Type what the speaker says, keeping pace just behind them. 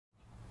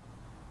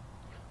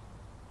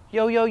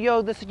Yo, yo,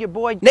 yo, this is your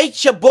boy,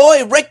 Nature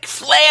Boy Ric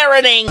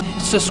Flairening.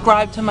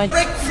 Subscribe to my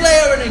Ric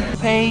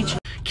Flairening page.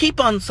 Keep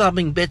on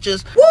subbing,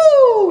 bitches.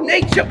 Woo!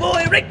 Nature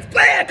Boy Ric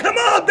Flair, come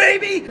on,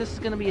 baby! This is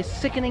gonna be a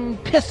sickening,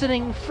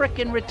 pissening,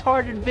 frickin'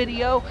 retarded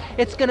video.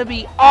 It's gonna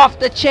be off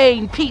the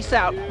chain. Peace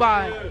out.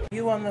 Bye.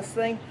 You on this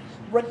thing,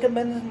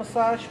 recommended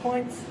massage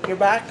points, your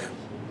back,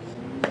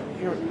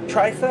 your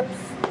triceps,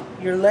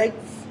 your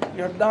legs,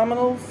 your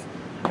abdominals,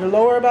 your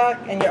lower back,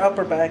 and your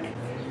upper back.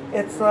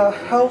 It's a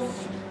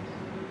Health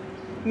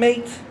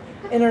Mate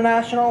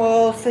International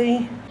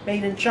LLC,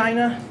 made in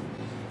China.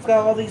 It's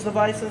got all these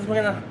devices. We're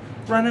gonna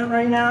run it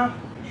right now.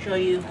 Show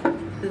you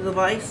the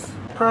device.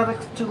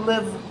 Products to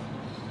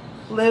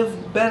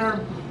live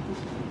better,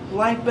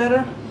 life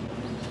better.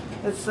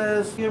 It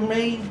says you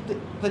made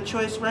the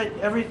choice right,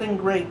 everything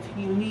great.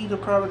 You need a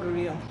product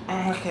review.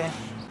 Okay.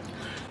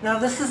 Now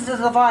this is the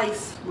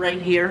device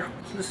right here.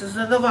 This is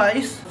the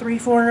device,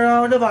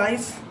 $300-400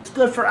 device. It's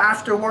good for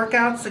after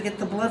workouts to get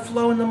the blood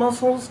flow in the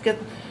muscles, get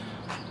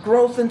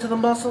growth into the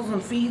muscles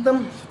and feed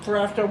them for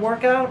after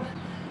workout.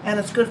 And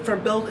it's good for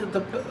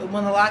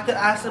when the lactic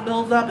acid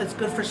builds up, it's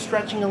good for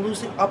stretching and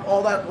loosening up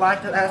all that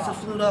lactic acid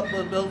fluid up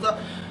that builds up.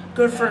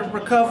 Good for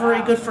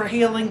recovery, good for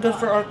healing, good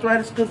for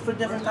arthritis, good for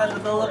different types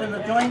of buildup in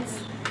the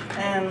joints.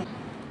 And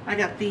I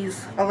got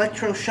these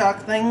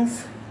electroshock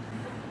things.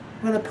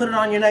 I'm gonna put it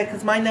on your neck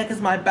because my neck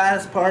is my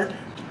baddest part.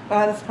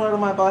 Baddest part of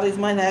my body is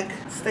my neck.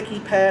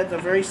 Sticky pads are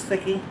very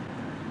sticky.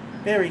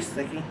 Very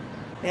sticky.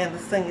 Man,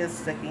 this thing is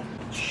sticky.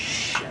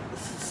 Shit,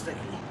 this is sticky.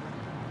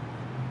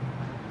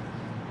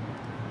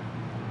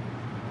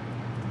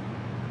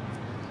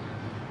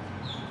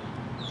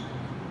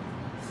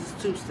 This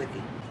is too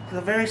sticky. It's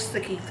a very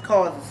sticky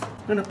causes.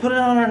 We're gonna put it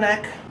on our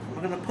neck.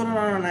 We're gonna put it on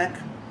our neck.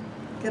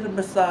 Get a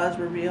massage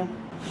review.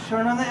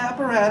 Turn on the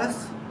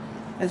apparatus,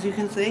 as you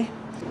can see.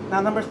 Now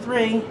number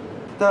 3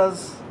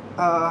 does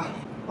a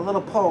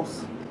little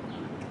pulse.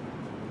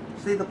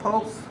 See the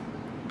pulse?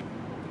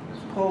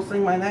 It's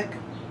pulsing my neck.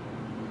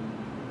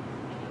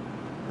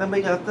 Then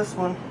we got this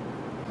one.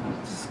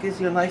 Just gives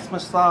you a nice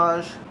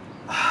massage.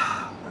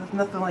 There's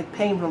nothing like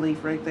pain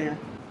relief right there.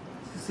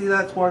 You see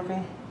that's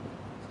working?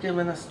 It's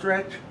giving a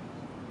stretch.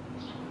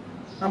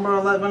 Number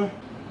 11.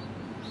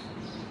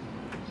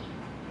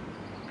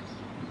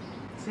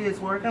 See it's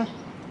working?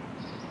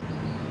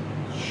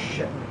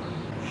 Shit.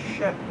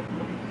 Shit.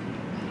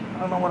 I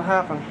don't know what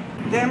happened.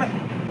 Damn it.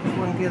 This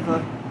one gives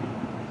a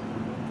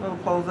little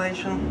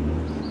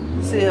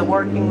pulsation. See it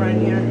working right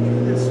here?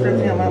 It's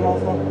stretching out my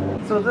muscle.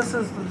 So this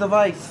is the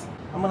device.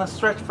 I'm gonna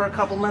stretch for a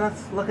couple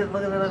minutes. Look at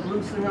it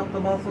loosening up the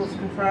muscles,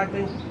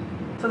 contracting.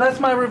 So that's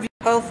my review.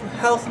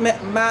 Health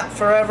Mat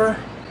Forever.